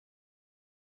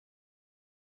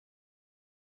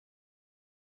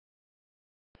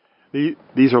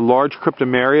These are large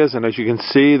cryptomerias, and as you can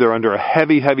see, they're under a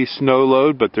heavy, heavy snow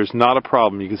load, but there's not a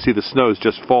problem. You can see the snow is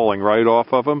just falling right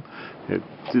off of them.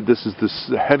 This is the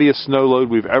heaviest snow load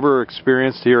we've ever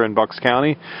experienced here in Bucks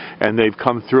County, and they've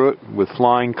come through it with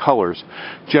flying colors.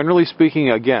 Generally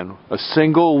speaking, again, a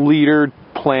single-leadered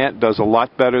plant does a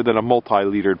lot better than a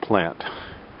multi-leadered plant.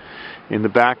 In the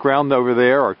background over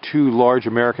there are two large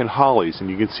American hollies, and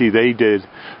you can see they did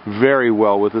very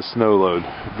well with the snow load.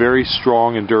 Very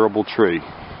strong and durable tree.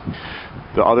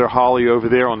 The other holly over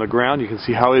there on the ground, you can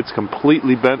see how it's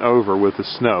completely bent over with the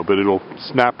snow, but it'll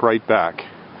snap right back.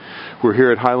 We're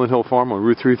here at Highland Hill Farm on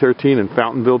Route 313 in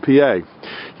Fountainville, PA.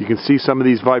 You can see some of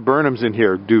these viburnums in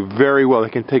here do very well. They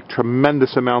can take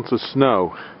tremendous amounts of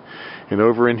snow. And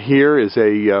over in here is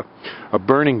a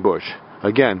burning bush.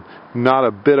 Again, not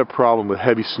a bit of problem with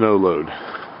heavy snow load.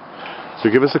 So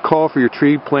give us a call for your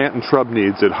tree, plant, and shrub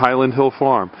needs at Highland Hill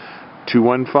Farm,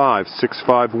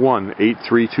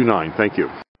 215-651-8329. Thank you.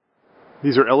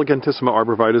 These are Elegantissima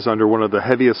arborvitaes under one of the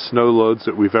heaviest snow loads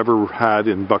that we've ever had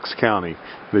in Bucks County.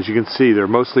 And as you can see, they're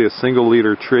mostly a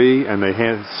single-leader tree, and they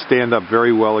stand up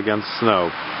very well against snow.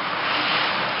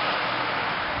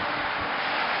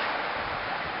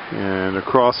 And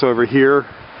across over here,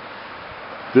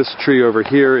 this tree over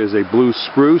here is a blue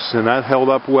spruce, and that held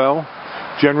up well.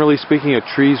 Generally speaking,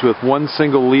 trees with one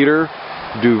single leader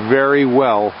do very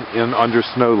well under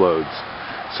snow loads.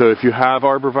 So if you have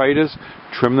arborvitaes,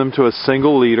 trim them to a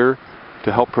single leader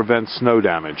to help prevent snow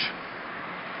damage.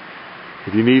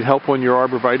 If you need help on your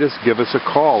arborvitaes, give us a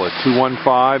call at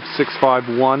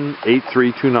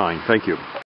 215-651-8329. Thank you.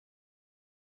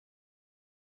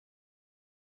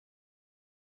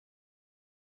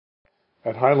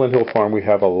 At Highland Hill Farm, we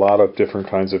have a lot of different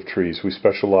kinds of trees. We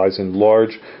specialize in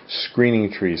large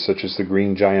screening trees, such as the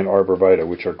green giant arborvitae,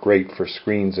 which are great for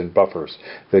screens and buffers.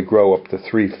 They grow up to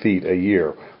 3 feet a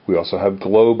year. We also have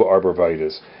globe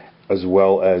arborvitaes, as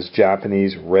well as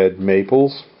Japanese red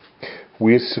maples.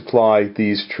 We supply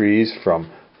these trees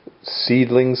from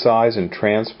seedling size and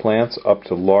transplants up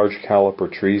to large caliper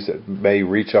trees that may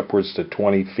reach upwards to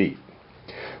 20 feet.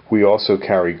 We also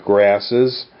carry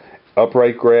grasses,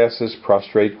 upright grasses,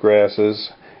 prostrate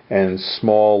grasses, and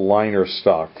small liner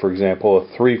stock. For example, a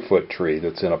 3-foot tree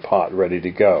that's in a pot ready to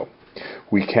go.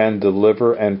 We can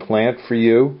deliver and plant for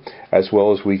you, as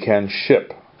well as we can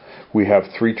ship. We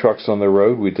have 3 trucks on the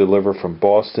road. We deliver from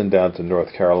Boston down to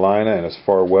North Carolina and as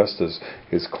far west as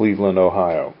Cleveland,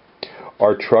 Ohio.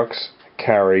 Our trucks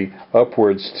carry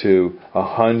upwards to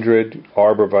 100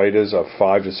 arborvitaes of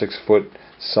 5 to 6 foot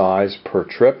size per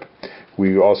trip.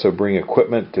 We also bring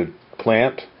equipment to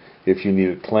plant if you need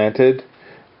it planted,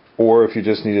 or if you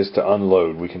just need us to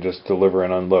unload, we can just deliver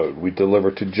and unload. We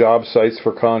deliver to job sites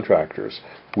for contractors.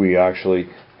 We actually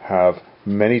have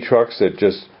many trucks that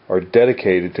just are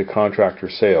dedicated to contractor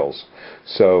sales.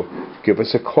 So give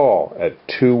us a call at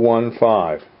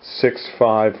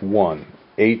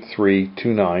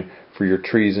 215-651-8329 for your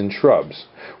trees and shrubs.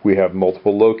 We have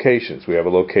multiple locations. We have a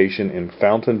location in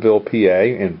Fountainville, PA,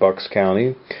 in Bucks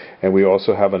County, and we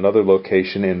also have another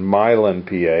location in Milan,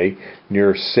 PA,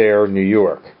 near Sayre, New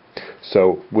York.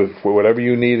 So for whatever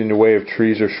you need in the way of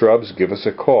trees or shrubs, give us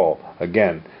a call.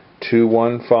 Again,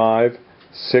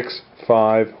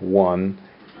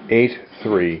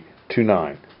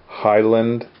 215-651-8329.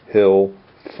 Highland Hill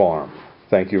Farm.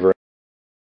 Thank you very much.